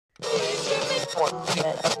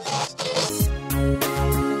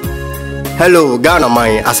Hello, Ghana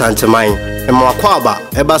mine, Asante mine. And Mwakwaba,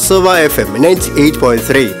 Eba Silver FM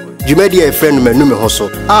 98.3. Jumedia friend Manu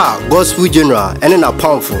Meho Gospel General, and then a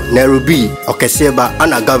powerful Nairobi, Okeseba,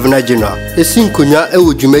 and a Governor General. A sinkunya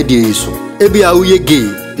ewu Jumedia isu. Ebi auye gay,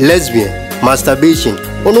 lesbian, masturbation.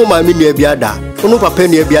 Ono mami ni ebiada. Ono papa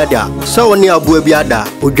ni ebiada. Sa oni abu ebiada.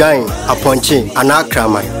 Ujain, aponche,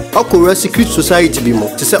 anakramai. Okura secret society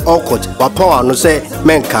bimo. To say awkward. Wapawa no say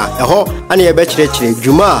menka. Eho ani ebechire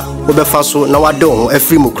juma. Obefaso na wadon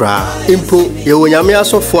efri mukra. Impo ye wonyame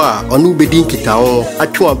asofo a onu bedin kita ho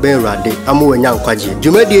atwa ben rade amu wanya nkwaje.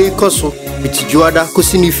 Jumadi ikoso bitijuada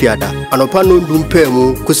kosi ni fiada. Anopa no ndumpa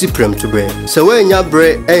mu kosi prem to bre. Se wanya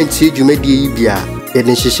bre enti jumadi bia.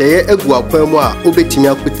 Yedin hyehyeye egu akwan mu a obetimi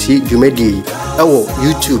akoti jumadi ewo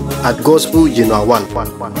YouTube at Gospel General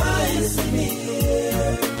 1.